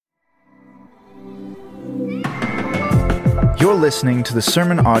You're listening to the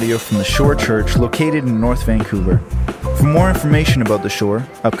sermon audio from the Shore Church located in North Vancouver. For more information about the Shore,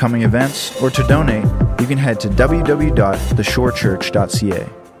 upcoming events, or to donate, you can head to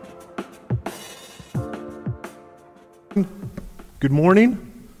www.theshorechurch.ca. Good morning.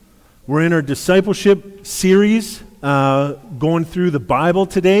 We're in our discipleship series going through the Bible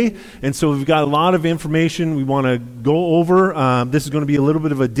today, and so we've got a lot of information we want to go over. This is going to be a little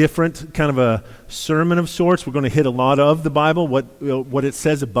bit of a different kind of a sermon of sorts. We're going to hit a lot of the Bible, what it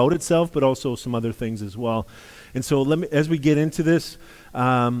says about itself, but also some other things as well. And so as we get into this,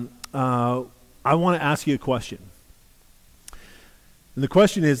 I want to ask you a question. And the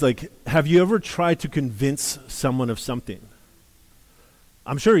question is, have you ever tried to convince someone of something?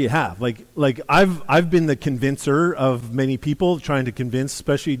 I'm sure you have. I've been the convincer of many people, trying to convince,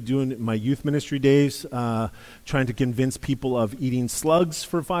 especially doing my youth ministry days, trying to convince people of eating slugs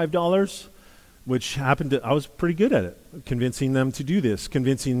for $5, which I was pretty good at it, convincing them to do this,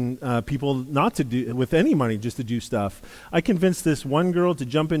 convincing people not to do with any money, just to do stuff. I convinced this one girl to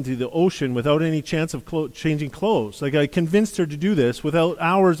jump into the ocean without any chance of changing clothes. I convinced her to do this without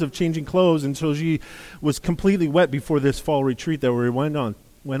hours of changing clothes until she was completely wet before this fall retreat that we went on.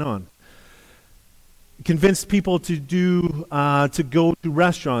 Convinced people to go to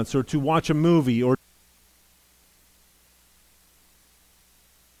restaurants or to watch a movie or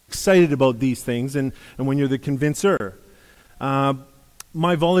excited about these things, and when you're the convincer. My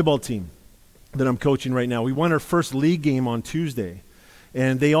volleyball team that I'm coaching right now, we won our first league game on Tuesday,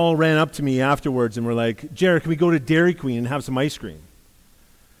 and they all ran up to me afterwards and were like, "Jared, can we go to Dairy Queen and have some ice cream?"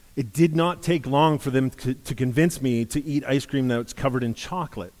 It did not take long for them to convince me to eat ice cream that's covered in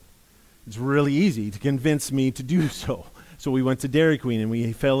chocolate. It's really easy to convince me to do so. So we went to Dairy Queen and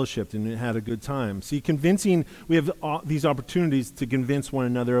we fellowshipped and had a good time. See, we have these opportunities to convince one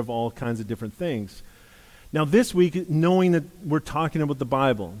another of all kinds of different things. Now this week, knowing that we're talking about the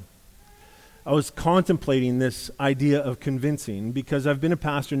Bible, I was contemplating this idea of convincing because I've been a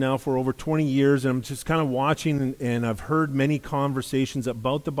pastor now for over 20 years, and I'm just kind of watching, and I've heard many conversations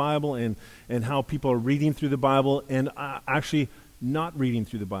about the Bible and how people are reading through the Bible and actually not reading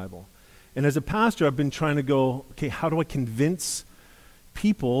through the Bible. And as a pastor, I've been trying to go, okay, how do I convince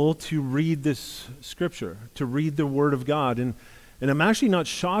people to read this scripture, to read the Word of God? And I'm actually not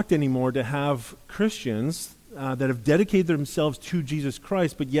shocked anymore to have Christians that have dedicated themselves to Jesus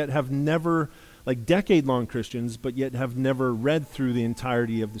Christ, but yet have never, decade-long Christians, but yet have never read through the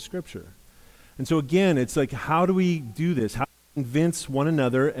entirety of the scripture. And so again, it's how do we do this? How do we convince one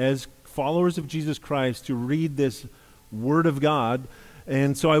another as followers of Jesus Christ to read this Word of God?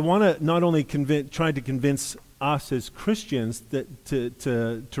 And so I want to not only try to convince us as Christians that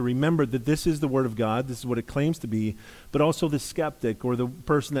to remember that this is the Word of God, this is what it claims to be, but also the skeptic or the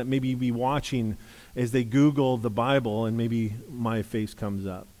person that maybe be watching as they Google the Bible and maybe my face comes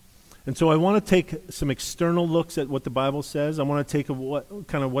up. And so I want to take some external looks at what the Bible says. I want to take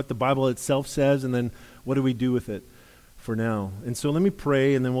what the Bible itself says, and then what do we do with it for now. And so let me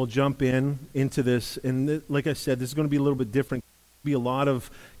pray, and then we'll jump into this. And like I said, this is going to be a little bit different. Be a lot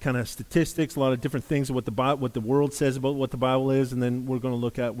of kind of statistics, a lot of different things of what the world says about what the Bible is, and then we're going to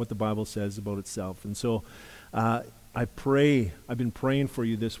look at what the Bible says about itself. And so I've been praying for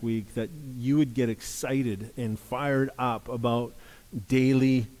you this week that you would get excited and fired up about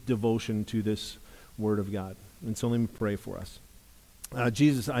daily devotion to this Word of God. And so let me pray for us.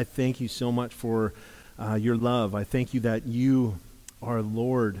 Jesus, I thank you so much for your love. I thank you that you are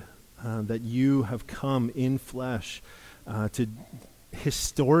Lord, that you have come in flesh to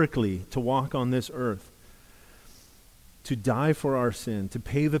walk on this earth, to die for our sin, to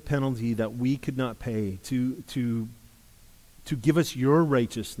pay the penalty that we could not pay, to give us your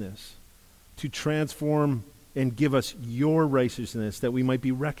righteousness, to transform and give us your righteousness that we might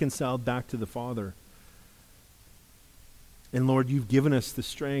be reconciled back to the Father. And Lord, you've given us the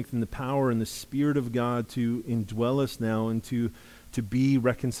strength and the power and the Spirit of God to indwell us now and to be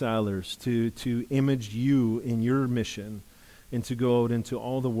reconcilers, to image you in your mission, and to go out into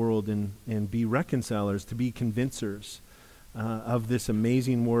all the world and be reconcilers, to be convincers of this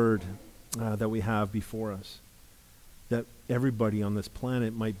amazing Word that we have before us, that everybody on this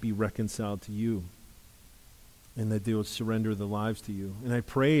planet might be reconciled to you and that they will surrender their lives to you. And I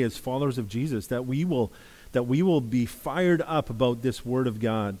pray as followers of Jesus that we will be fired up about this Word of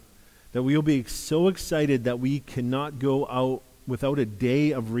God, that we will be so excited that we cannot go out without a day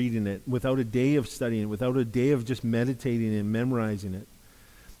of reading it, without a day of studying it, without a day of just meditating and memorizing it.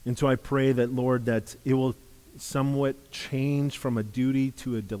 And so I pray that, Lord, that it will somewhat change from a duty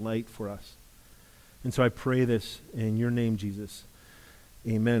to a delight for us. And so I pray this in your name, Jesus.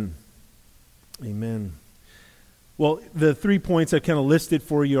 Amen. Amen. Well, the 3 points I kind of listed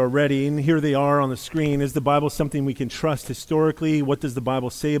for you already, and here they are on the screen. Is the Bible something we can trust historically? What does the Bible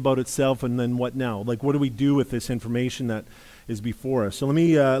say about itself? And then what now? Like, what do we do with this information that is before us? So let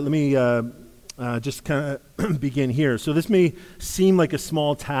me just kind of begin here. So this may seem like a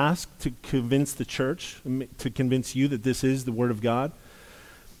small task to convince the church, to convince you that this is the Word of God.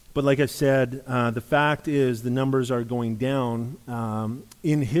 But like I said, the fact is the numbers are going down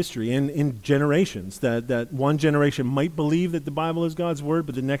in history, in generations. That one generation might believe that the Bible is God's Word,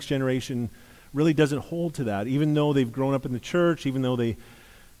 but the next generation really doesn't hold to that. Even though they've grown up in the church, even though they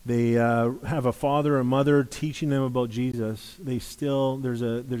have a father or mother teaching them about Jesus, there's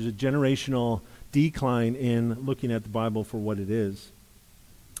a generational decline in looking at the Bible for what it is.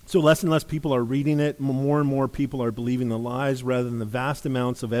 So less and less people are reading it. More and more people are believing the lies rather than the vast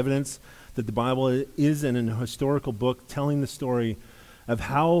amounts of evidence that the Bible is in a historical book telling the story of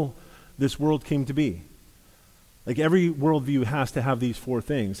how this world came to be. Like every worldview has to have these 4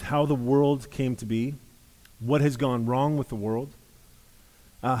 things: how the world came to be, what has gone wrong with the world,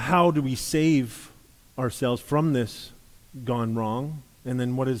 how do we save ourselves from this gone wrong, and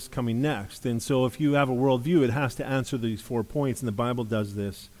then what is coming next. And so if you have a worldview, it has to answer these 4 points, and the Bible does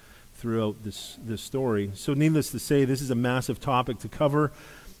this throughout this story. So needless to say, this is a massive topic to cover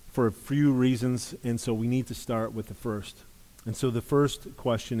for a few reasons, and so we need to start with the first. And so the first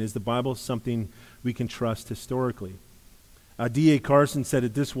question is, the Bible something we can trust historically? D.A. Carson said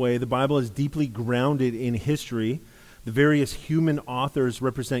it this way: the Bible is deeply grounded in history. The various human authors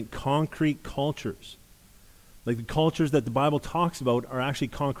represent concrete cultures. Like the cultures that the Bible talks about are actually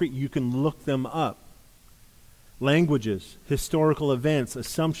concrete. You can look them up. Languages, historical events,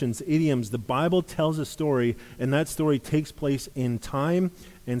 assumptions, idioms. The Bible tells a story, and that story takes place in time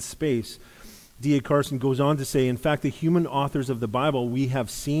and space. D.A. Carson goes on to say, in fact, the human authors of the Bible we have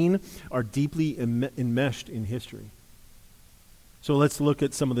seen are deeply enmeshed in history. So let's look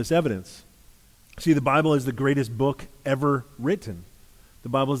at some of this evidence. See, the Bible is the greatest book ever written. The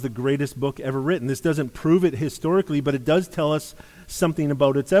Bible is the greatest book ever written. This doesn't prove it historically, but it does tell us something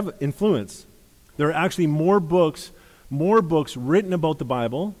about its influence. There are actually more books written about the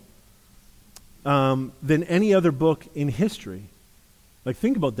Bible than any other book in history. Like,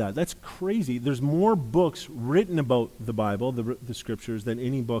 think about that. That's crazy. There's more books written about the Bible, the Scriptures, than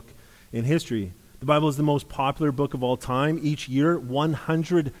any book in history. The Bible is the most popular book of all time. Each year,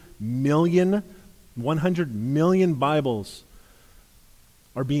 100 million Bibles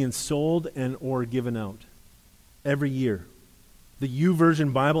are being sold and or given out every year. The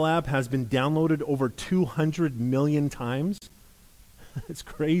YouVersion Bible app has been downloaded over 200 million times. It's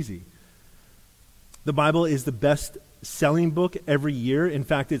crazy. The Bible is the best-selling book every year. In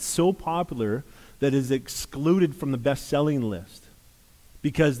fact, it's so popular that it is excluded from the best-selling list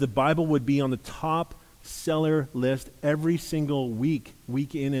because the Bible would be on the top seller list every single week,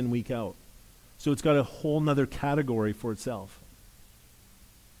 week in and week out. So it's got a whole nother category for itself.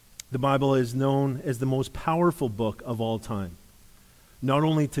 The Bible is known as the most powerful book of all time, not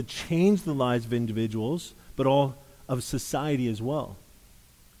only to change the lives of individuals, but all of society as well.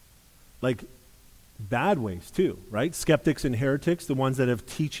 Like bad ways too, right? Skeptics and heretics, the ones that have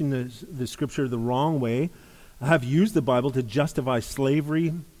teaching the Scripture the wrong way, have used the Bible to justify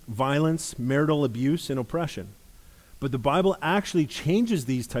slavery, violence, marital abuse, and oppression. But the Bible actually changes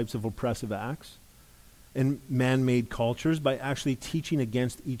these types of oppressive acts and man-made cultures by actually teaching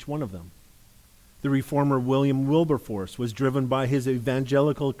against each one of them. The reformer William Wilberforce was driven by his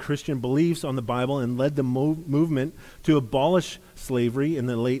evangelical Christian beliefs on the Bible and led the movement to abolish slavery in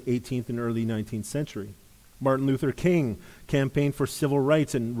the late 18th and early 19th century. Martin Luther King campaigned for civil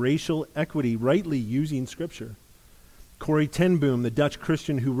rights and racial equity, rightly using Scripture. Corrie ten Boom, the Dutch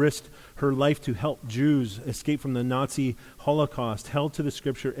Christian who risked her life to help Jews escape from the Nazi Holocaust, held to the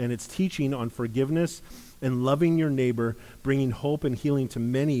Scripture and its teaching on forgiveness and loving your neighbor, bringing hope and healing to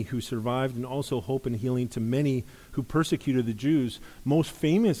many who survived and also hope and healing to many who persecuted the Jews. Most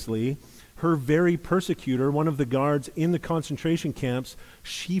famously, her very persecutor, one of the guards in the concentration camps,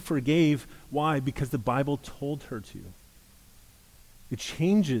 she forgave. Why? Because the Bible told her to. It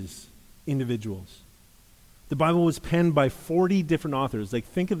changes individuals. The Bible was penned by 40 different authors. Like,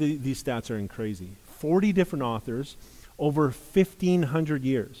 think of these stats are crazy. 40 different authors over 1,500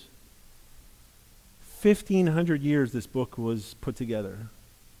 years. 1,500 years this book was put together.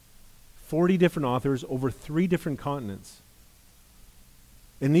 40 different authors over 3 different continents.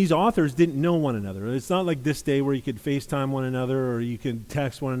 And these authors didn't know one another. It's not like this day where you could FaceTime one another or you could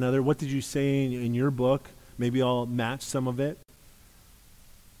text one another. What did you say in your book? Maybe I'll match some of it.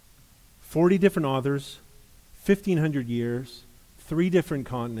 40 different authors, 1,500 years, 3 different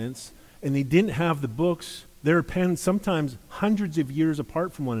continents, and they didn't have the books They're penned sometimes hundreds of years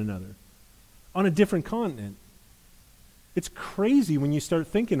apart from one another on a different continent. It's crazy when you start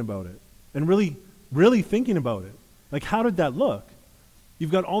thinking about it and really, really thinking about it. Like, how did that look?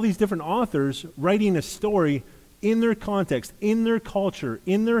 You've got all these different authors writing a story in their context, in their culture,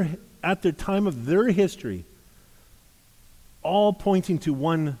 at the time of their history, all pointing to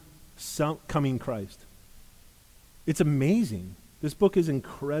one coming Christ. It's amazing. This book is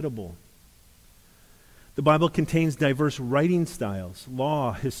incredible. The Bible contains diverse writing styles: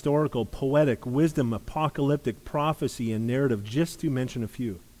 law, historical, poetic, wisdom, apocalyptic, prophecy, and narrative, just to mention a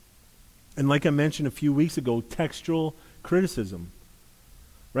few. And like I mentioned a few weeks ago, textual criticism.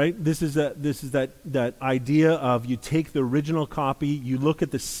 Right? This is that idea of you take the original copy, you look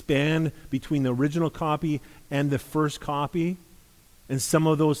at the span between the original copy and the first copy, and some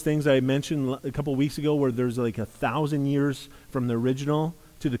of those things I mentioned a couple weeks ago where there's like 1,000 years from the original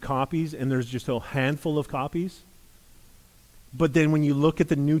to the copies, and there's just a handful of copies. But then when you look at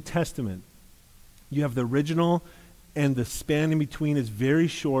the New Testament, you have the original, and the span in between is very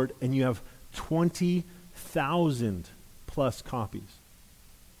short, and you have 20,000 plus copies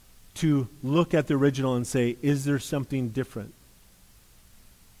to look at the original and say, is there something different?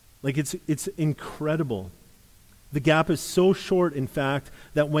 Like, it's incredible. The gap is so short, in fact,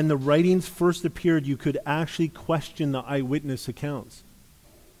 that when the writings first appeared, you could actually question the eyewitness accounts.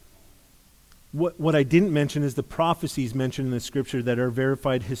 What I didn't mention is the prophecies mentioned in the scripture that are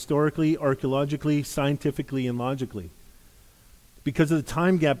verified historically, archaeologically, scientifically, and logically. Because of the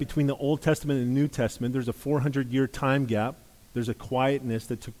time gap between the Old Testament and the New Testament, there's a 400-year time gap. There's a quietness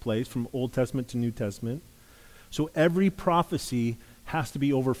that took place from Old Testament to New Testament. So every prophecy has to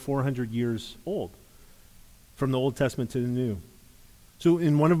be over 400 years old, from the Old Testament to the New. So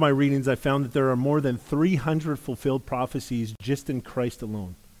in one of my readings, I found that there are more than 300 fulfilled prophecies just in Christ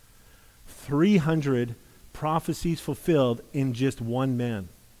alone. 300 prophecies fulfilled in just one man.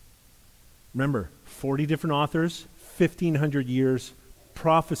 Remember, 40 different authors, 1,500 years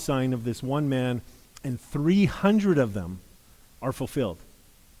prophesying of this one man, and 300 of them are fulfilled.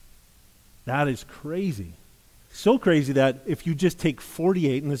 That is crazy. So crazy that if you just take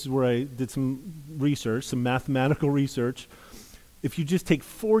 48, and this is where I did some research, some mathematical research, if you just take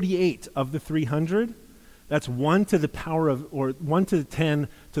 48 of the 300, that's 1 to the power of, or 1 to the 10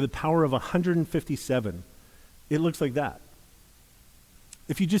 to the power of 157. It looks like that.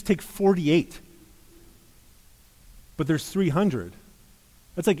 If you just take 48, but there's 300,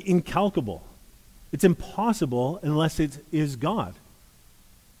 that's like incalculable. It's impossible unless it is God.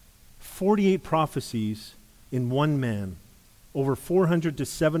 48 prophecies in one man, over 400 to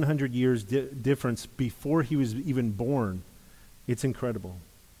 700 years difference before he was even born. It's incredible.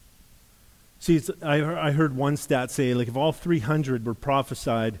 See, I heard one stat say, like, if all 300 were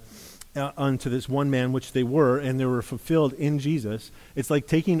prophesied unto this one man, which they were, and they were fulfilled in Jesus, it's like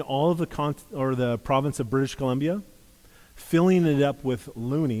taking all of the province of British Columbia, filling it up with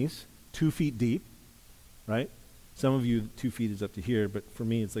loonies, 2 feet deep, right? Some of you, 2 feet is up to here, but for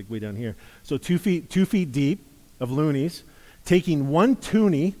me, it's like way down here. So 2 feet deep of loonies, taking one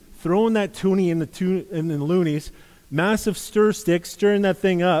toonie, throwing that toonie in the loonies, massive stir stick, stirring that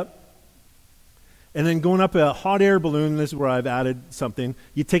thing up, and then going up a hot air balloon. This is where I've added something.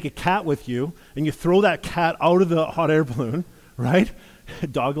 You take a cat with you, and you throw that cat out of the hot air balloon, right?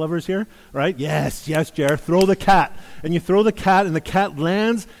 Dog lovers here, right? Yes, Jared. Throw the cat. And you throw the cat, and the cat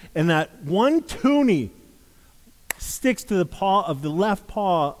lands, and that one toonie sticks to the left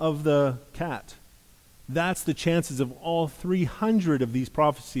paw of the cat. That's the chances of all 300 of these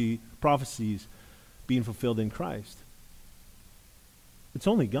prophecies being fulfilled in Christ. It's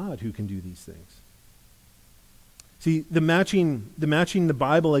only God who can do these things. See, the matching the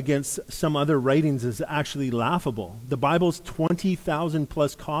Bible against some other writings is actually laughable. The Bible's 20,000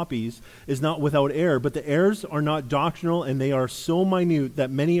 plus copies is not without error, but the errors are not doctrinal, and they are so minute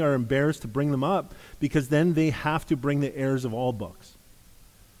that many are embarrassed to bring them up, because then they have to bring the errors of all books.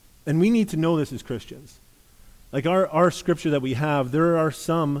 And we need to know this as Christians. Like our scripture that we have, there are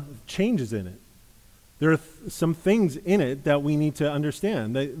some changes in it. There are some things in it that we need to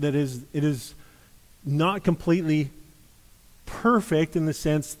understand. It is not completely perfect in the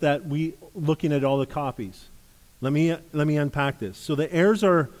sense that we looking at all the copies. Let me unpack this. So the errors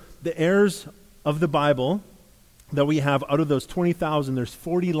of the Bible that we have. Out of those 20,000, there's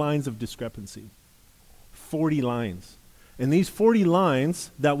 40 lines of discrepancy. 40 lines. And these 40 lines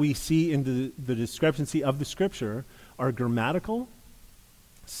that we see in the discrepancy of the scripture are grammatical,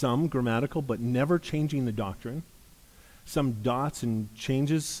 some grammatical, but never changing the doctrine. Some dots and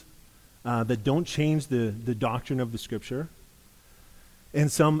changes that don't change the doctrine of the scripture.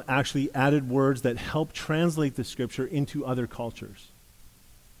 And some actually added words that help translate the scripture into other cultures.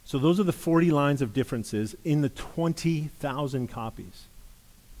 So those are the 40 lines of differences in the 20,000 copies.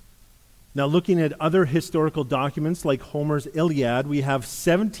 Now, looking at other historical documents like Homer's Iliad, we have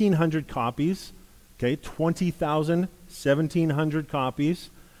 1,700 copies. Okay, 20,000, 1,700 copies.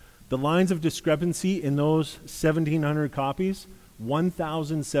 The lines of discrepancy in those 1,700 copies,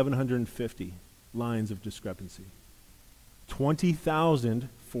 1,750 lines of discrepancy. 20,000,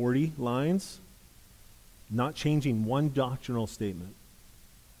 40 lines, not changing one doctrinal statement.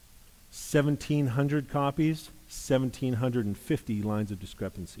 1,700 copies, 1,750 lines of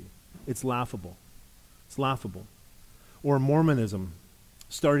discrepancy. It's laughable. It's laughable. Or Mormonism,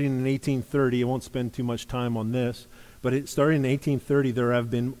 starting in 1830, I won't spend too much time on this, but starting in 1830, there have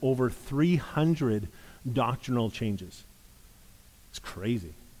been over 300 doctrinal changes. It's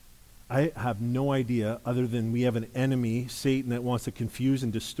crazy. I have no idea, other than we have an enemy, Satan, that wants to confuse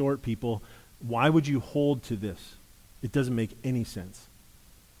and distort people. Why would you hold to this? It doesn't make any sense.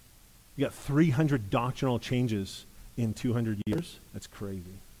 You got 300 doctrinal changes in 200 years? That's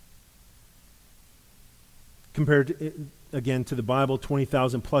crazy. Compared again to the Bible,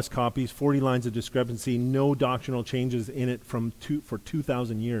 20,000 plus copies, 40 lines of discrepancy, no doctrinal changes in it for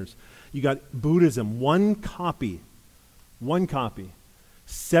 2,000 years. You got Buddhism, one copy,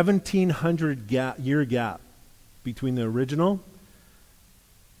 1,700 year gap between the original,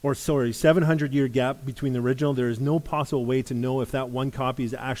 700 year gap between the original. There is no possible way to know if that one copy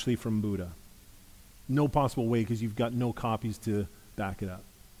is actually from Buddha. No possible way, because you've got no copies to back it up.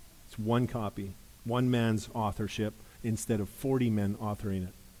 It's one copy, one man's authorship instead of 40 men authoring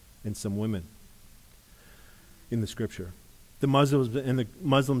it, and some women in the scripture. The Muslims and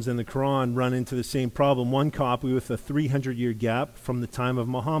the Quran run into the same problem. One copy with a 300-year gap from the time of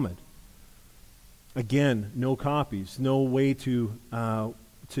Muhammad. Again, no copies, no way to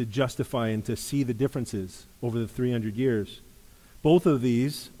justify and to see the differences over the 300 years. Both of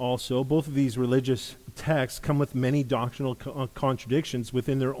these religious texts come with many doctrinal contradictions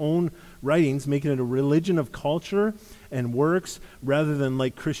within their own writings, making it a religion of culture and works rather than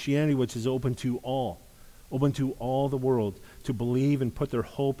like Christianity, which is open to all the world to believe and put their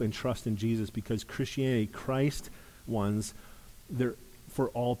hope and trust in Jesus, because Christianity, Christ ones, they're for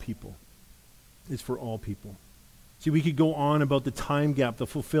all people. It's for all people. See, we could go on about the time gap, the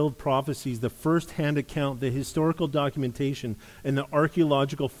fulfilled prophecies, the first-hand account, the historical documentation, and the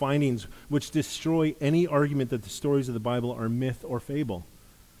archaeological findings which destroy any argument that the stories of the Bible are myth or fable.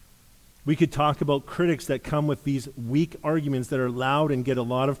 We could talk about critics that come with these weak arguments that are loud and get a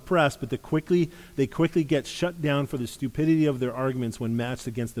lot of press, but they quickly get shut down for the stupidity of their arguments when matched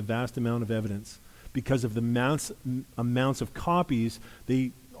against the vast amount of evidence. Because of the amounts of copies,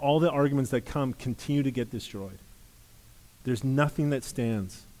 all the arguments that come continue to get destroyed. There's nothing that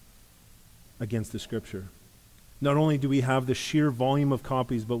stands against the scripture. Not only do we have the sheer volume of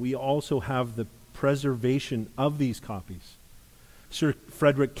copies, but we also have the preservation of these copies. Sir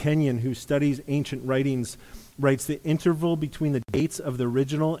Frederick Kenyon, who studies ancient writings, writes the interval between the dates of the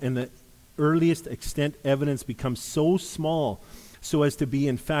original and the earliest extant evidence becomes so small so as to be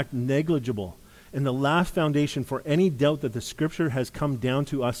in fact negligible. And the last foundation for any doubt that the scripture has come down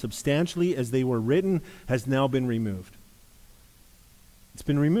to us substantially as they were written has now been removed. It's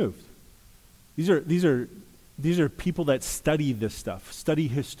been removed. These are people that study this stuff, study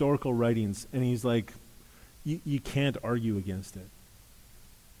historical writings, and he's like, you can't argue against it.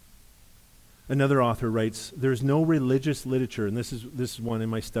 Another author writes, there's no religious literature, and this is one in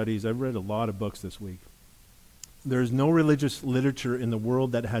my studies. I've read a lot of books this week. There is no religious literature in the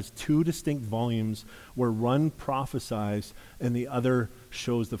world that has two distinct volumes where one prophesies and the other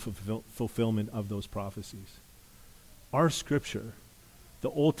shows the fulfillment of those prophecies. Our scripture, the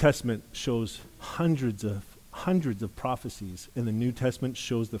Old Testament shows hundreds of prophecies, and the New Testament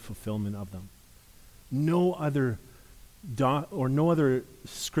shows the fulfillment of them. No other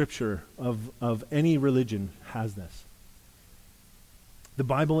scripture of any religion has this. The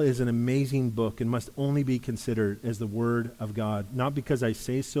Bible is an amazing book and must only be considered as the Word of God, not because I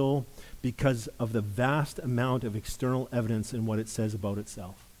say so, because of the vast amount of external evidence in what it says about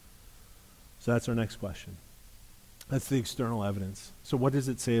itself. So that's our next question. That's the external evidence. So what does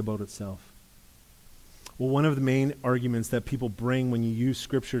it say about itself? Well, one of the main arguments that people bring when you use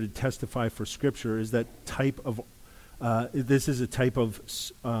Scripture to testify for Scripture is that this is a type of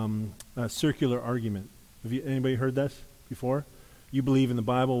circular argument. Anybody heard this before? You believe in the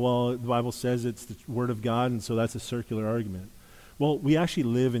Bible. Well, the Bible says it's the Word of God, and so that's a circular argument. Well, we actually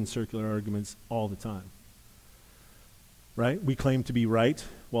live in circular arguments all the time. Right? We claim to be right.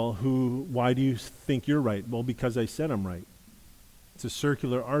 Well, why do you think you're right? Well, because I said I'm right. It's a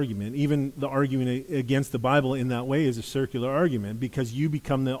circular argument. Even the argument against the Bible in that way is a circular argument because you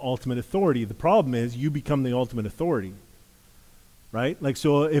become the ultimate authority. The problem is you become the ultimate authority, right? Like,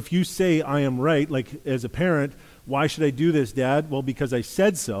 so if you say, I am right, like as a parent, why should I do this, Dad? Well, because I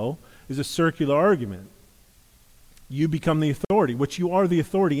said so, is a circular argument. You become the authority, which you are the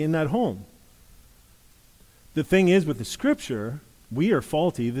authority in that home. The thing is with the Scripture, we are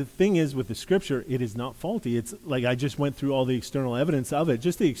faulty. The thing is with the Scripture, it is not faulty. It's like I just went through all the external evidence of it.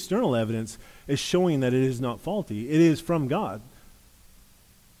 Just the external evidence is showing that it is not faulty. It is from God.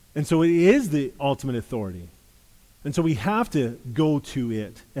 And so it is the ultimate authority. And so we have to go to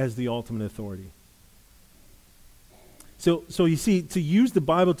it as the ultimate authority. So you see, to use the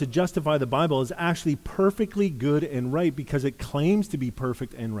Bible to justify the Bible is actually perfectly good and right because it claims to be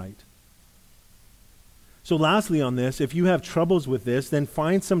perfect and right. So lastly on this, if you have troubles with this, then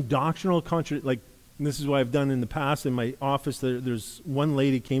find some doctrinal like this is what I've done in the past in my office. There's one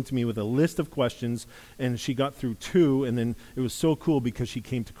lady came to me with a list of questions, and she got through 2, and then it was so cool because she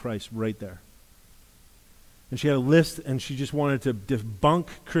came to Christ right there. And she had a list, and she just wanted to debunk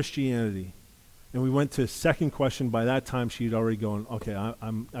Christianity. And we went to second question. By that time, she had already gone, okay,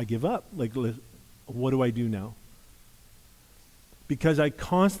 I give up. Like, what do I do now? Because I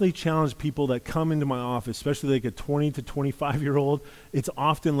constantly challenge people that come into my office, especially like a 20 to 25-year-old. It's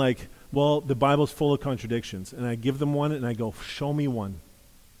often like, well, the Bible's full of contradictions. And I give them one, and I go, show me one.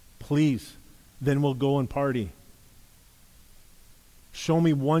 Please. Then we'll go and party. Show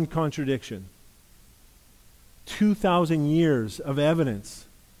me one contradiction. 2,000 years of evidence.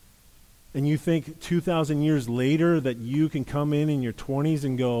 And you think 2,000 years later that you can come in your 20s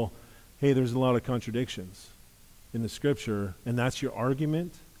and go, hey, there's a lot of contradictions in the Scripture, and that's your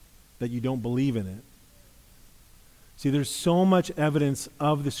argument that you don't believe in it. See, there's so much evidence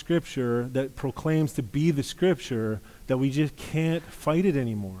of the Scripture that proclaims to be the Scripture that we just can't fight it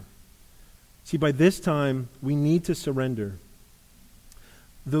anymore. See, by this time, we need to surrender.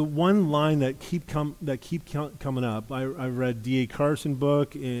 The one line that keep coming up, I read D.A. Carson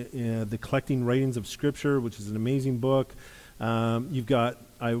book, The Collecting Writings of Scripture, which is an amazing book.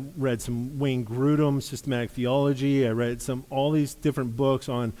 I read some Wayne Grudem, Systematic Theology. I read all these different books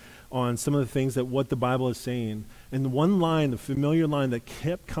on some of the things that what the Bible is saying. And the one line, the familiar line that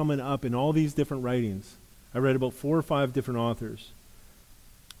kept coming up in all these different writings, I read about 4 or 5 different authors.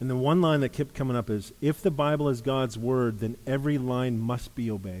 And the one line that kept coming up is, if the Bible is God's word, then every line must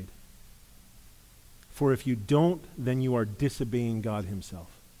be obeyed. For if you don't, then you are disobeying God himself.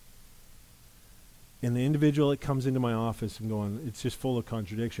 And the individual that comes into my office and going, it's just full of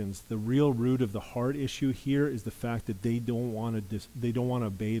contradictions. The real root of the heart issue here is the fact that they don't want to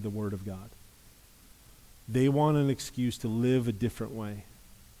obey the word of God. They want an excuse to live a different way.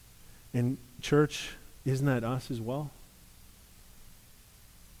 And church, isn't that us as well?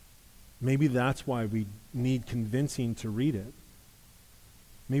 Maybe that's why we need convincing to read it.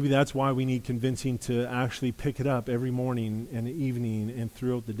 Maybe that's why we need convincing to actually pick it up every morning and evening and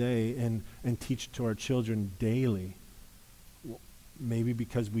throughout the day and teach it to our children daily. Maybe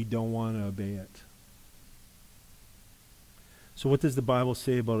because we don't want to obey it. So what does the Bible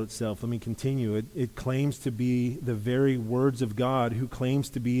say about itself? Let me continue. It claims to be the very words of God, who claims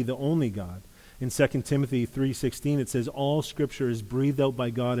to be the only God. In 2 Timothy 3:16, it says, all Scripture is breathed out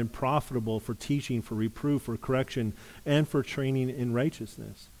by God and profitable for teaching, for reproof, for correction, and for training in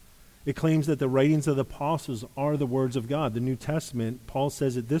righteousness. It claims that the writings of the apostles are the words of God. The New Testament, Paul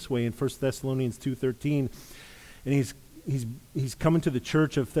says it this way in 1 Thessalonians 2:13, and he's coming to the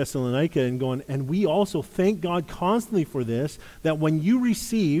church of Thessalonica and going, and we also thank God constantly for this, that when you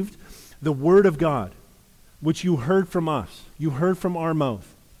received the word of God, which you heard from us, you heard from our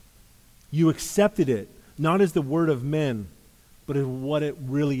mouth, you accepted it, not as the word of men, but as what it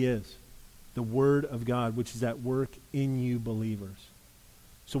really is, the word of God, which is at work in you believers.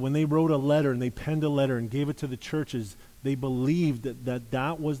 So when they wrote a letter and they penned a letter and gave it to the churches, they believed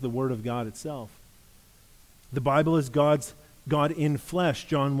that was the word of God itself. The Bible is God in flesh.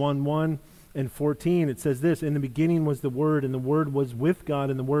 John 1:1 and 14, it says this, in the beginning was the Word, and the Word was with God,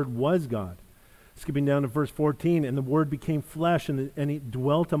 and the Word was God. Skipping down to verse 14, and the Word became flesh, and he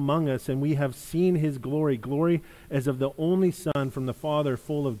dwelt among us, and we have seen his glory, glory as of the only Son from the Father,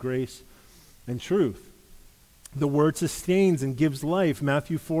 full of grace and truth. The Word sustains and gives life.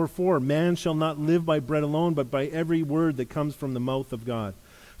 Matthew 4:4, man shall not live by bread alone, but by every word that comes from the mouth of God.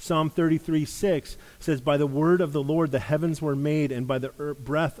 Psalm 33:6 says, by the word of the Lord the heavens were made, and by the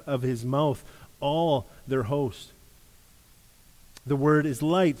breath of his mouth all their host. The word is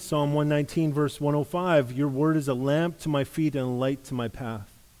light. Psalm 119 verse 105, your word is a lamp to my feet and a light to my path.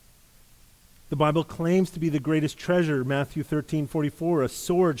 The Bible claims to be the greatest treasure, Matthew 13:44, a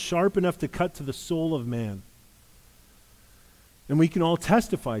sword sharp enough to cut to the soul of man. And we can all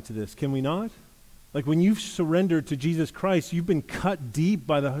testify to this, can we not? Like when you've surrendered to Jesus Christ, you've been cut deep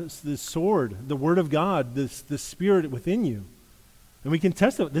by the sword, the Word of God, the Spirit within you. And we can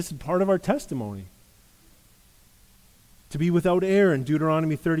testify. This is part of our testimony. To be without error in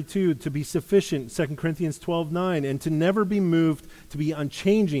Deuteronomy 32, to be sufficient, 2 Corinthians 12:9, and to never be moved, to be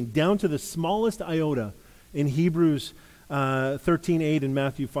unchanging, down to the smallest iota in Hebrews 13:8 and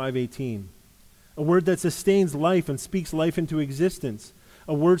Matthew 5:18. A word that sustains life and speaks life into existence.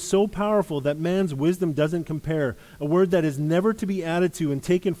 A word so powerful that man's wisdom doesn't compare. A word that is never to be added to and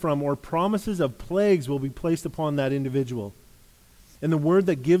taken from, or promises of plagues will be placed upon that individual. And the word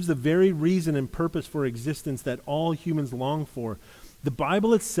that gives the very reason and purpose for existence that all humans long for. The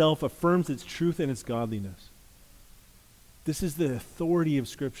Bible itself affirms its truth and its godliness. This is the authority of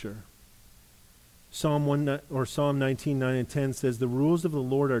Scripture. Psalm 19:9 and 10 says, "The rules of the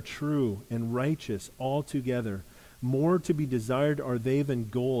Lord are true and righteous altogether. More to be desired are they than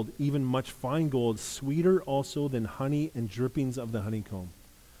gold, even much fine gold, sweeter also than honey and drippings of the honeycomb."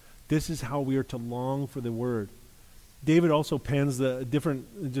 This is how we are to long for the word. David also pans the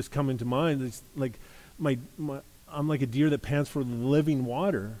different, just come into mind, it's like I'm like a deer that pants for the living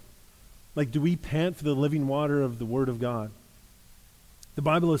water. Like, do we pant for the living water of the Word of God? The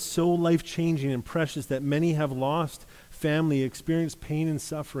Bible is so life-changing and precious that many have lost family, experienced pain and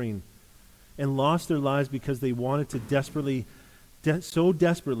suffering, and lost their lives because they wanted to so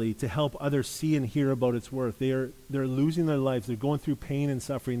desperately to help others see and hear about its worth. They're losing their lives. They're going through pain and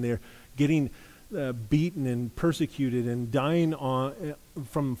suffering. They're getting beaten and persecuted and dying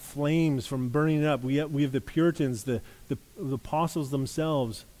from flames, from burning up. We have the Puritans, the apostles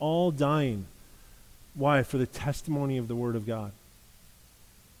themselves, all dying. Why? For the testimony of the Word of God.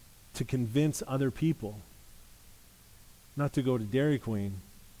 To convince other people. Not to go to Dairy Queen,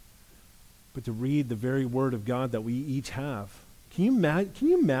 but to read the very Word of God that we each have. Can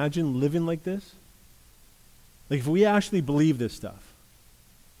you imagine living like this? Like if we actually believe this stuff.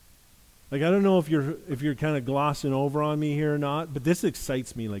 Like, I don't know if you're kind of glossing over on me here or not, but this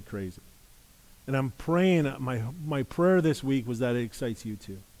excites me like crazy. And I'm praying, my prayer this week was that it excites you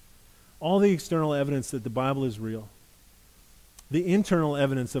too. All the external evidence that the Bible is real. The internal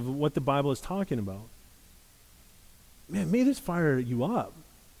evidence of what the Bible is talking about. Man, may this fire you up.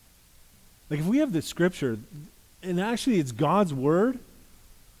 Like if we have the Scripture, and actually it's God's Word,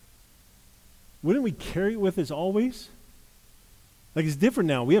 wouldn't we carry it with us always? Like it's different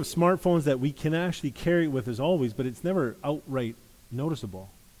now. We have smartphones that we can actually carry with us always, but it's never outright noticeable.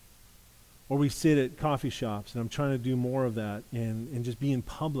 Or we sit at coffee shops, and I'm trying to do more of that and just be in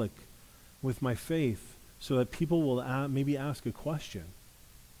public with my faith so that people will maybe ask a question.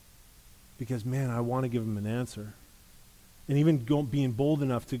 Because, man, I want to give them an answer. And even being bold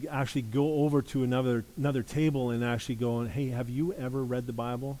enough to actually go over to another table and actually go, hey, have you ever read the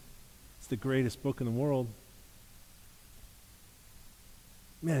Bible? It's the greatest book in the world.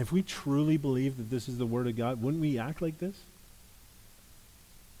 Man, if we truly believe that this is the Word of God, wouldn't we act like this?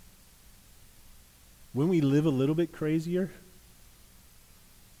 Wouldn't we live a little bit crazier?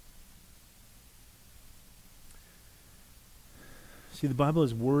 See, the Bible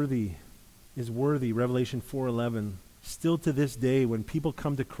is worthy, Revelation 4:11. Still to this day, when people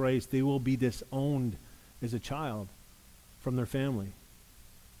come to Christ, they will be disowned as a child from their family.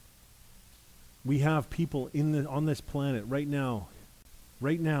 We have people on this planet right now,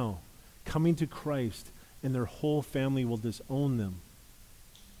 coming to Christ, and their whole family will disown them.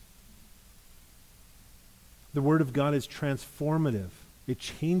 The Word of God is transformative. It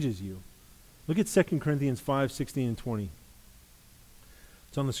changes you. Look at 2 Corinthians 5:16 and 20.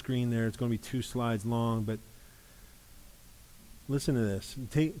 It's on the screen there. It's going to be 2 slides long, but listen to this.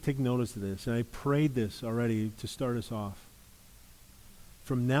 Take notice of this. And I prayed this already to start us off.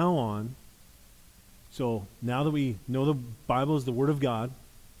 From now on, so now that we know the Bible is the Word of God,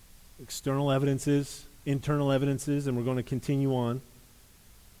 external evidences, internal evidences, and we're going to continue on.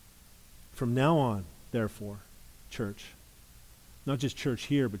 From now on, therefore, church, not just church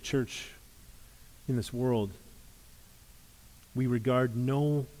here, but church in this world, we regard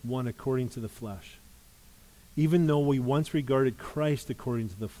no one according to the flesh. Even though we once regarded Christ according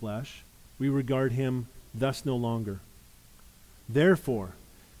to the flesh, we regard him thus no longer. Therefore,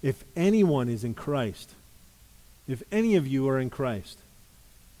 if anyone is in Christ, if any of you are in Christ,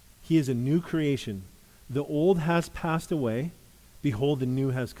 he is a new creation. The old has passed away. Behold, the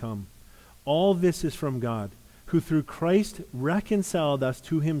new has come. All this is from God, who through Christ reconciled us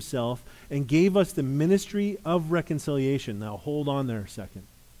to himself and gave us the ministry of reconciliation. Now hold on there a second.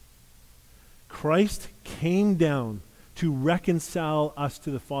 Christ came down to reconcile us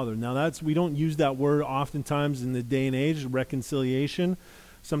to the Father. Now we don't use that word oftentimes in the day and age, reconciliation.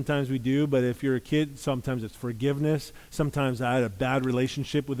 Sometimes we do, but if you're a kid, sometimes it's forgiveness. Sometimes I had a bad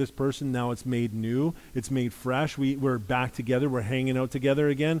relationship with this person. Now it's made new. It's made fresh. We're back together. We're hanging out together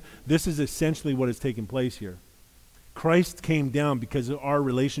again. This is essentially what has taken place here. Christ came down because our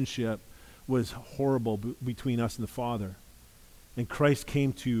relationship was horrible between us and the Father. And Christ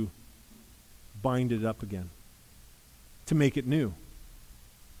came to bind it up again, to make it new.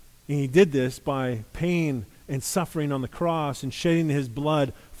 And he did this by paying and suffering on the cross and shedding his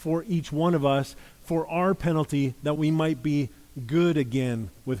blood for each one of us for our penalty, that we might be good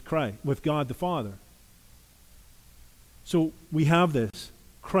again with Christ, with God the Father. So we have this.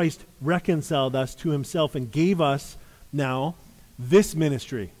 Christ reconciled us to himself and gave us now this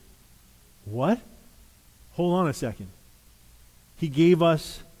ministry. What? Hold on a second. He gave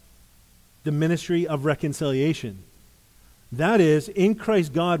us the ministry of reconciliation. That is, in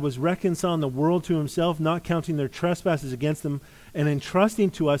Christ God was reconciling the world to himself, not counting their trespasses against them, and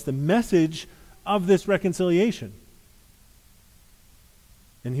entrusting to us the message of this reconciliation.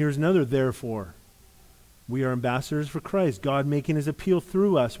 And here's another therefore. We are ambassadors for Christ, God making his appeal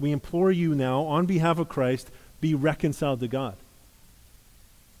through us. We implore you now, on behalf of Christ, be reconciled to God.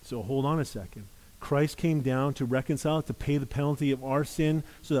 So hold on a second. Christ came down to reconcile, to pay the penalty of our sin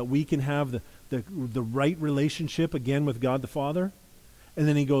so that we can have the right relationship again with God the Father. And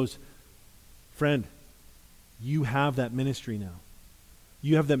then he goes, friend, you have that ministry now.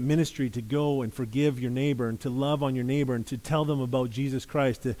 You have that ministry to go and forgive your neighbor and to love on your neighbor and to tell them about Jesus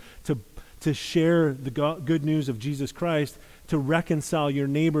Christ, to share the good news of Jesus Christ, to reconcile your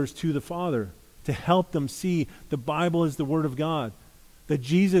neighbors to the Father, to help them see the Bible is the Word of God, that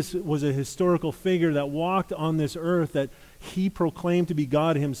Jesus was a historical figure that walked on this earth, that he proclaimed to be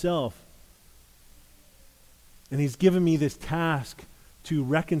God himself. And he's given me this task to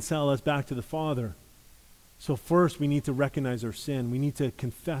reconcile us back to the Father. So first we need to recognize our sin. We need to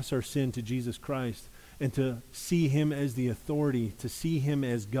confess our sin to Jesus Christ and to see him as the authority, to see him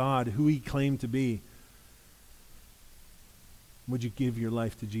as God, who he claimed to be. Would you give your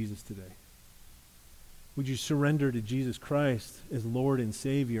life to Jesus today? Would you surrender to Jesus Christ as Lord and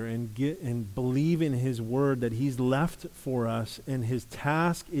Savior and believe in his word that he's left for us, and his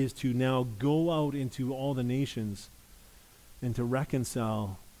task is to now go out into all the nations and to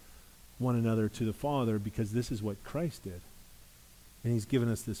reconcile one another to the Father, because this is what Christ did. And he's given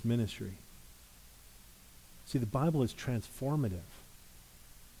us this ministry. See, the Bible is transformative.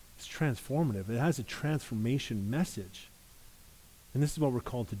 It's transformative. It has a transformation message. And this is what we're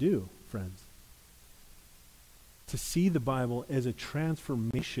called to do, friends. To see the Bible as a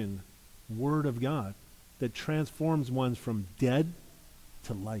transformation word of God that transforms one from dead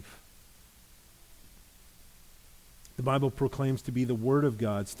to life. The Bible proclaims to be the Word of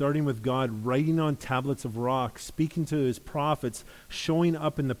God, starting with God writing on tablets of rock, speaking to his prophets, showing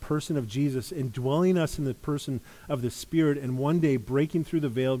up in the person of Jesus, indwelling us in the person of the Spirit, and one day breaking through the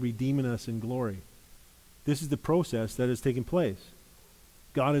veil, redeeming us in glory. This is the process that has taken place.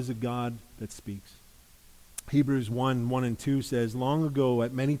 God is a God that speaks. Hebrews 1:1-2 says, long ago,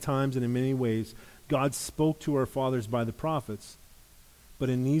 at many times and in many ways, God spoke to our fathers by the prophets. But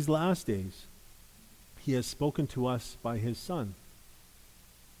in these last days, he has spoken to us by his Son,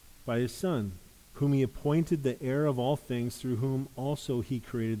 whom he appointed the heir of all things, through whom also he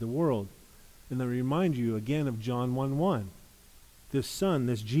created the world. And I remind you again of John 1:1. This Son,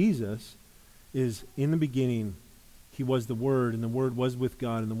 this Jesus, is in the beginning. He was the Word, and the Word was with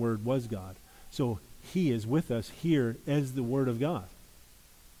God, and the Word was God. So he is with us here as the Word of God.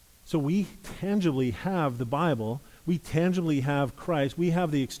 So we tangibly have the Bible. We tangibly have Christ. We have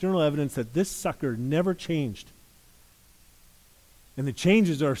the external evidence that this sucker never changed. And the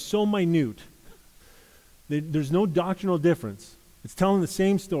changes are so minute. There's no doctrinal difference. It's telling the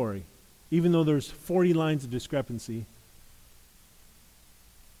same story, even though there's 40 lines of discrepancy.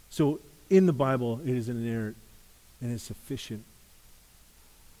 So in the Bible, it is inerrant and is sufficient.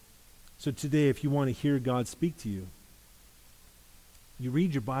 So today, if you want to hear God speak to you, you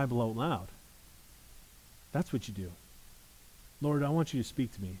read your Bible out loud. That's what you do. Lord, I want you to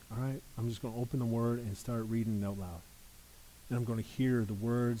speak to me, all right? I'm just going to open the Word and start reading it out loud. And I'm going to hear the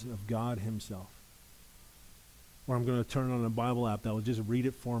words of God himself. Or I'm going to turn on a Bible app that will just read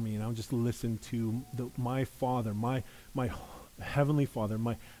it for me, and I'll just listen to my Father, my Heavenly Father,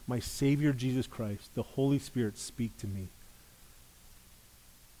 my Savior Jesus Christ, the Holy Spirit speak to me.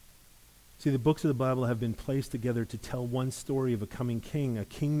 See, the books of the Bible have been placed together to tell one story of a coming king, a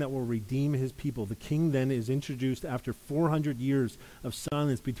king that will redeem his people. The king then is introduced after 400 years of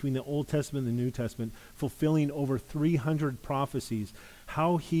silence between the Old Testament and the New Testament, fulfilling over 300 prophecies,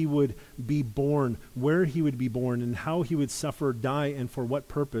 how he would be born, where he would be born, and how he would suffer, die, and for what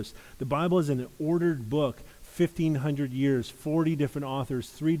purpose. The Bible is an ordered book, 1,500 years, 40 different authors,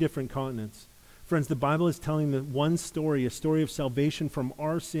 3 different continents. Friends, the Bible is telling the one story, a story of salvation from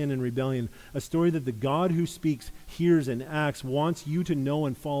our sin and rebellion, a story that the God who speaks, hears, and acts wants you to know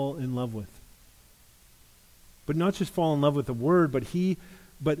and fall in love with. But not just fall in love with the Word, but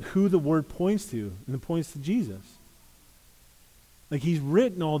who the Word points to, and it points to Jesus. Like he's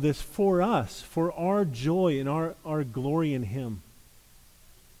written all this for us, for our joy and our glory in him.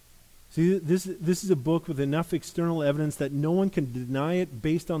 See, this is a book with enough external evidence that no one can deny it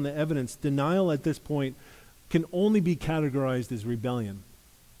based on the evidence. Denial at this point can only be categorized as rebellion,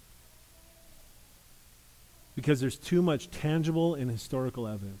 because there's too much tangible and historical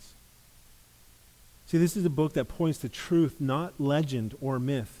evidence. See, this is a book that points to truth, not legend or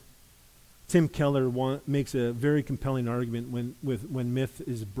myth. Tim Keller makes a very compelling argument when myth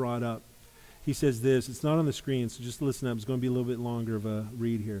is brought up. He says this, it's not on the screen, so just listen up. It's going to be a little bit longer of a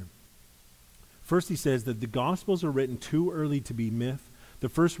read here. First, he says that the Gospels are written too early to be myth. The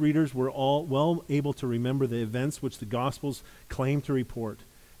first readers were all well able to remember the events which the Gospels claim to report.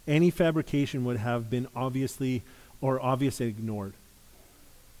 Any fabrication would have been obviously ignored.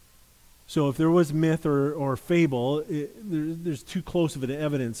 So if there was myth or fable, there's too close of an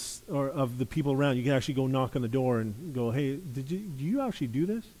evidence of the people around. You can actually go knock on the door and go, hey, do you actually do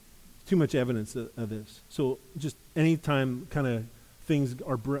this? Too much evidence of this. So just anytime kind of things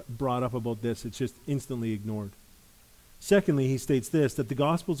are brought up about this, it's just instantly ignored. Secondly, he states this, that the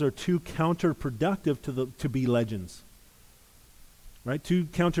Gospels are too counterproductive to be legends. Right? Too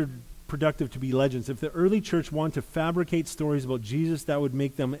counterproductive to be legends. If the early church wanted to fabricate stories about Jesus that would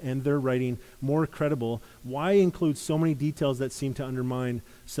make them and their writing more credible, why include so many details that seem to undermine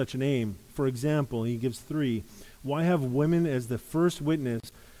such an aim? For example, he gives 3. Why have women as the first witness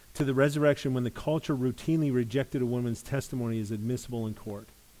to the resurrection when the culture routinely rejected a woman's testimony as admissible in court?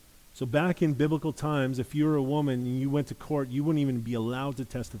 So back in biblical times, if you were a woman and you went to court, you wouldn't even be allowed to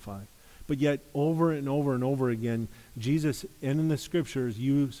testify. But yet, over and over and over again, Jesus and in the scriptures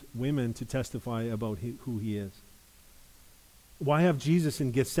use women to testify about who he is. Why have Jesus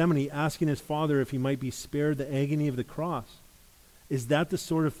in Gethsemane asking his Father if he might be spared the agony of the cross? Is that the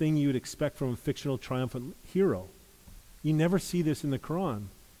sort of thing you would expect from a fictional triumphant hero? You never see this in the Quran.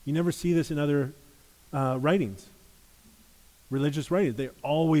 You never see this in other writings, religious writings. They're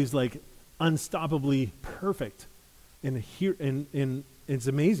always like unstoppably perfect. And it's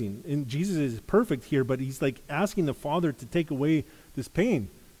amazing. And Jesus is perfect here, but he's like asking the Father to take away this pain.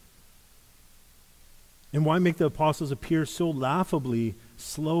 And why make the apostles appear so laughably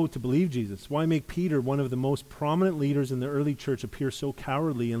slow to believe Jesus? Why make Peter, one of the most prominent leaders in the early church, appear so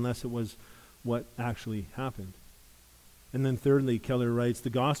cowardly unless it was what actually happened? And then thirdly, Keller writes, the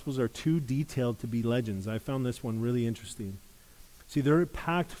Gospels are too detailed to be legends. I found this one really interesting. See, they're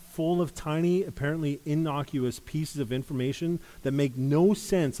packed full of tiny, apparently innocuous pieces of information that make no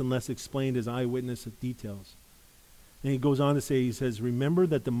sense unless explained as eyewitness details. And he goes on to say, he says, remember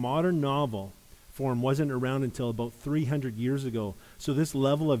that the modern novel form wasn't around until about 300 years ago. So this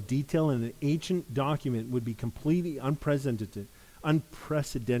level of detail in an ancient document would be completely unprecedented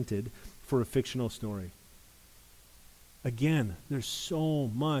for a fictional story. Again, there's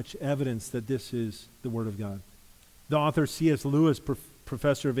so much evidence that this is the Word of God. The author C.S. Lewis,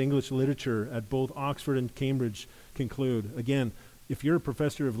 professor of English literature at both Oxford and Cambridge, conclude, again, if you're a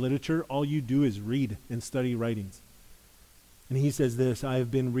professor of literature, all you do is read and study writings. And he says this, I have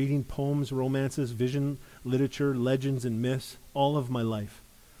been reading poems, romances, vision, literature, legends, and myths all of my life.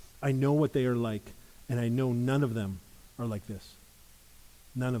 I know what they are like, and I know none of them are like this.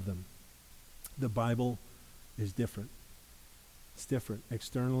 None of them. The Bible is different. It's different,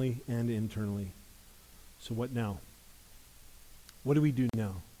 externally and internally. So what now? What do we do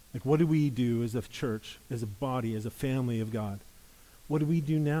now? Like, what do we do as a church, as a body, as a family of God? What do we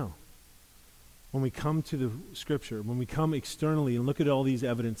do now? When we come to the Scripture, when we come externally and look at all these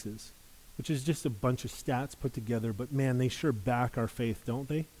evidences, which is just a bunch of stats put together, but man, they sure back our faith, don't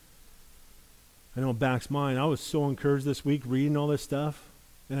they? I know it backs mine. I was so encouraged this week reading all this stuff,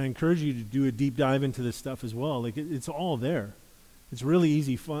 and I encourage you to do a deep dive into this stuff as well. Like, it's all there. It's really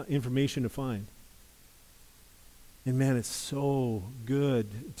easy information to find. And man, it's so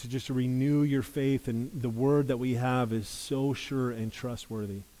good to just renew your faith, and the word that we have is so sure and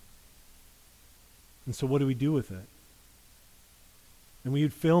trustworthy. And so what do we do with it? And we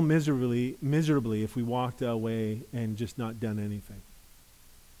would fail miserably if we walked away and just not done anything.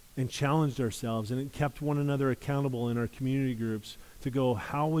 And challenged ourselves, and it kept one another accountable in our community groups to go,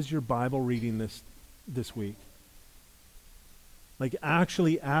 how was your Bible reading this week? Like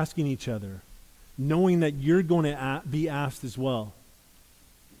actually asking each other, knowing that you're going to be asked as well.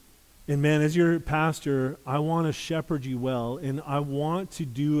 And man, as your pastor, I want to shepherd you well, and I want to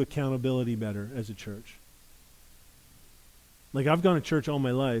do accountability better as a church. Like I've gone to church all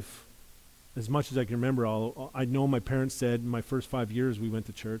my life, as much as I can remember. I know my parents said my first 5 years we went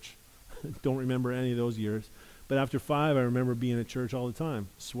to church. Don't remember any of those years. But after 5, I remember being at church all the time,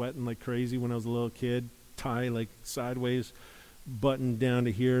 sweating like crazy when I was a little kid, tie like sideways, buttoned down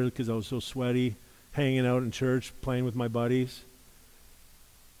to here because I was so sweaty, hanging out in church, playing with my buddies.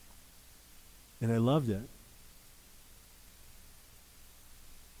 And I loved it.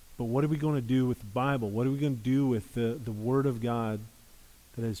 But what are we going to do with the Bible? What are we going to do with the Word of God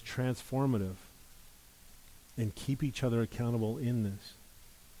that is transformative? And keep each other accountable in this.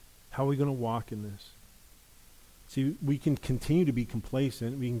 How are we going to walk in this? See, we can continue to be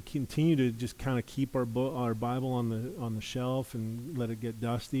complacent. We can continue to just kind of keep our Bible on the shelf and let it get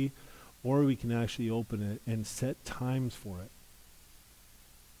dusty, or we can actually open it and set times for it.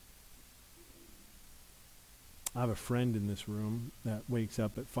 I have a friend in this room that wakes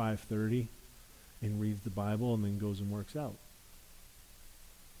up at 5:30 and reads the Bible and then goes and works out.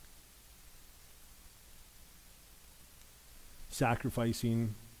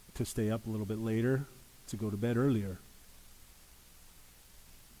 Sacrificing to stay up a little bit later to go to bed earlier.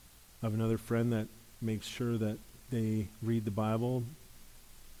 I have another friend that makes sure that they read the Bible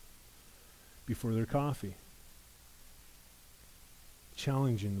before their coffee.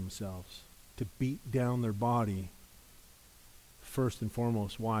 Challenging themselves to beat down their body first and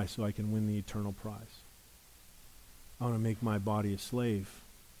foremost. Why? So I can win the eternal prize. I want to make my body a slave.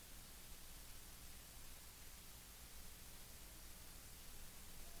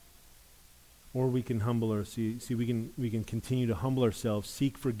 Or we can humble ourselves. We can continue to humble ourselves,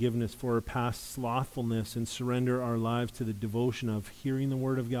 seek forgiveness for our past slothfulness, and surrender our lives to the devotion of hearing the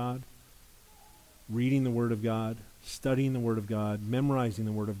Word of God, reading the Word of God, studying the Word of God, memorizing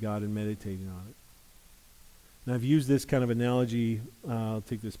the Word of God, and meditating on it. And I've used this kind of analogy. I'll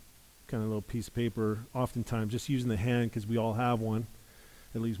take this kind of little piece of paper, oftentimes just using the hand because we all have one,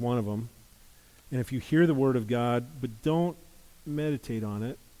 at least one of them. And if you hear the Word of God but don't meditate on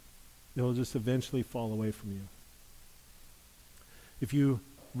it, it'll just eventually fall away from you. If you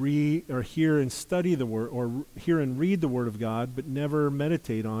read or hear and study the Word, or hear and read the Word of God but never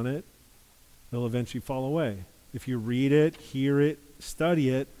meditate on it, it'll eventually fall away. If you read it, hear it, study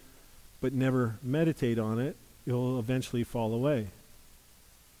it, but never meditate on it, it'll eventually fall away.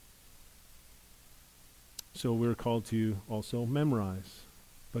 So we're called to also memorize.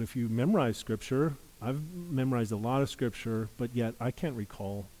 But if you memorize Scripture, I've memorized a lot of Scripture, but yet I can't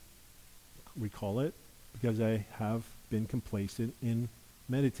recall it because I have been complacent in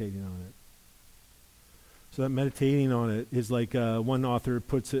meditating on it. So that meditating on it is like one author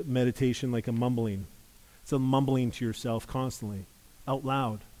puts it, meditation like a mumbling. It's a mumbling to yourself constantly, out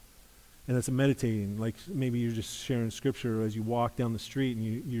loud. And it's a meditating, like maybe you're just sharing Scripture as you walk down the street and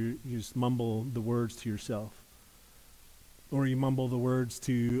you just mumble the words to yourself. Or you mumble the words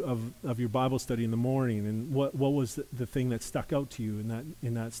of your Bible study in the morning, and what was the thing that stuck out to you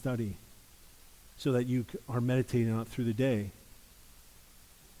in that study, so that you are meditating on it through the day.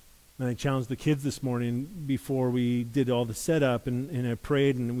 And I challenged the kids this morning before we did all the setup, and I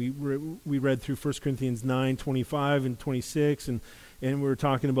prayed, and we read through 1 Corinthians 9:25 and 26, and we were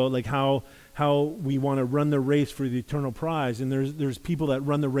talking about like how we want to run the race for the eternal prize, and there's people that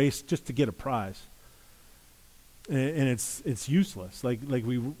run the race just to get a prize. And it's useless. Like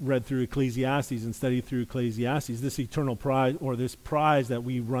we read through Ecclesiastes and studied through Ecclesiastes. This eternal prize, or this prize that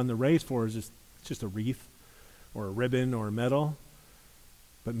we run the race for, is just a wreath or a ribbon or a medal.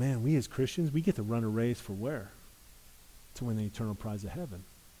 But man, we as Christians, we get to run a race for where? To win the eternal prize of heaven.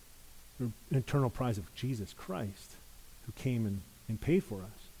 The eternal prize of Jesus Christ, who came and paid for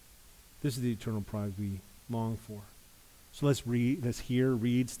us. This is the eternal prize we long for. So let's hear,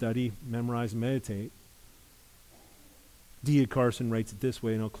 read, study, memorize, and meditate. D.A. Carson writes it this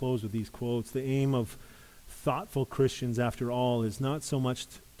way, and I'll close with these quotes. The aim of thoughtful Christians, after all, is not so much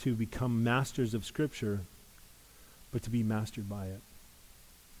to become masters of Scripture, but to be mastered by it.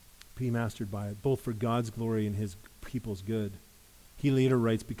 Be mastered by it, both for God's glory and His people's good. He later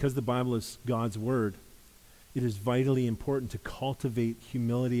writes, because the Bible is God's Word, it is vitally important to cultivate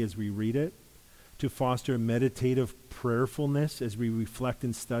humility as we read it, to foster meditative prayerfulness as we reflect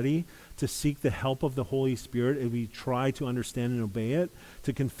and study, to seek the help of the Holy Spirit as we try to understand and obey it,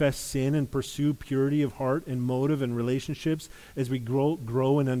 to confess sin and pursue purity of heart and motive and relationships as we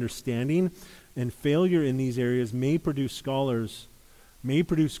grow in understanding. And failure in these areas may produce scholars,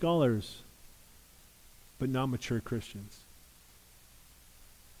 but not mature Christians.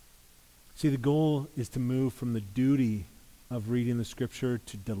 See, the goal is to move from the duty of reading the Scripture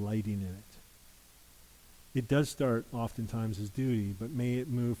to delighting in it. It does start oftentimes as duty, but may it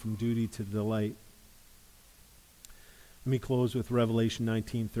move from duty to delight. Let me close with Revelation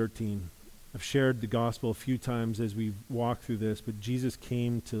 19:13. I've shared the gospel a few times as we walk through this, but Jesus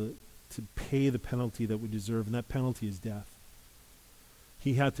came to pay the penalty that we deserve, and that penalty is death.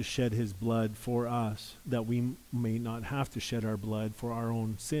 He had to shed his blood for us that we may not have to shed our blood for our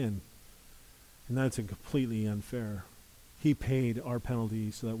own sin. And that's completely unfair. He paid our penalty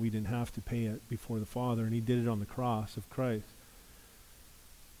so that we didn't have to pay it before the Father, and he did it on the cross of Christ.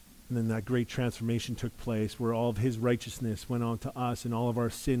 And then that great transformation took place where all of his righteousness went on to us and all of our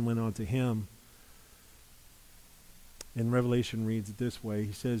sin went on to him. And Revelation reads it this way.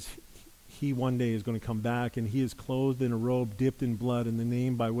 He says he one day is going to come back, and he is clothed in a robe dipped in blood, and the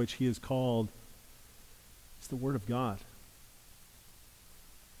name by which he is called is the Word of God.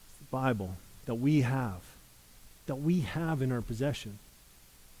 It's the Bible that we have in our possession.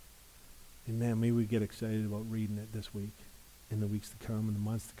 And man, may we get excited about reading it this week, in the weeks to come, in the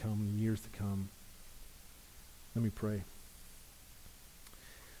months to come, in the years to come. Let me pray.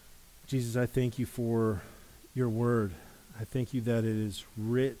 Jesus, I thank you for your word. I thank you that it is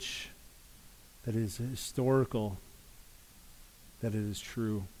rich, that it is historical, that it is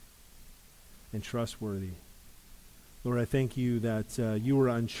true and trustworthy. Lord, I thank you that you are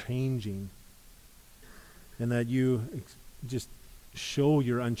unchanging, and that you just show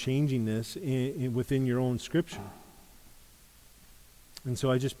your unchangingness within your own Scripture. And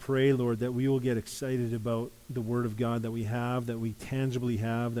so I just pray, Lord, that we will get excited about the Word of God that we have, that we tangibly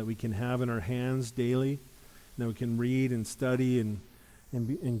have, that we can have in our hands daily, that we can read and study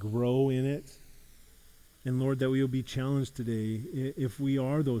and grow in it. And Lord, that we will be challenged today, if we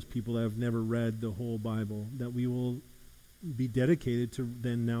are those people that have never read the whole Bible, that we will be dedicated to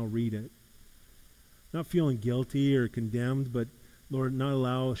then now read it. Not feeling guilty or condemned, but Lord, not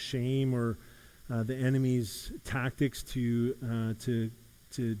allow shame or the enemy's tactics to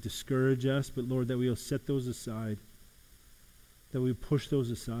discourage us, but Lord, that we will set those aside, that we push those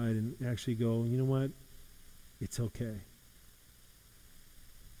aside and actually go, you know what? It's okay.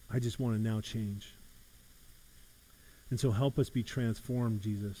 I just want to now change. And so help us be transformed,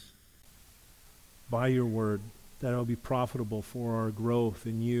 Jesus, by your word, that it will be profitable for our growth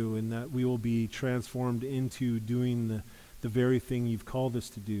in you, and that we will be transformed into doing the very thing you've called us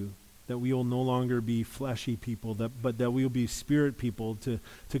to do, that we will no longer be fleshy people, but that we will be spirit people to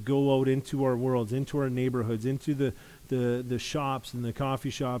go out into our worlds, into our neighborhoods, into the shops and the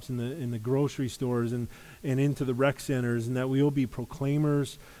coffee shops and the grocery stores and into the rec centers, and that we will be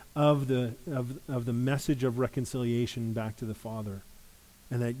proclaimers of the message of reconciliation back to the Father.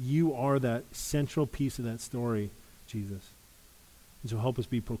 And that you are that central piece of that story, Jesus. And so help us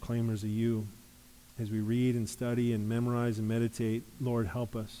be proclaimers of you as we read and study and memorize and meditate. Lord,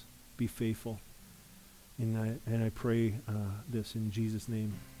 help us be faithful. And I pray this in Jesus'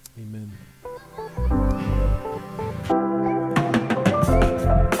 name. Amen.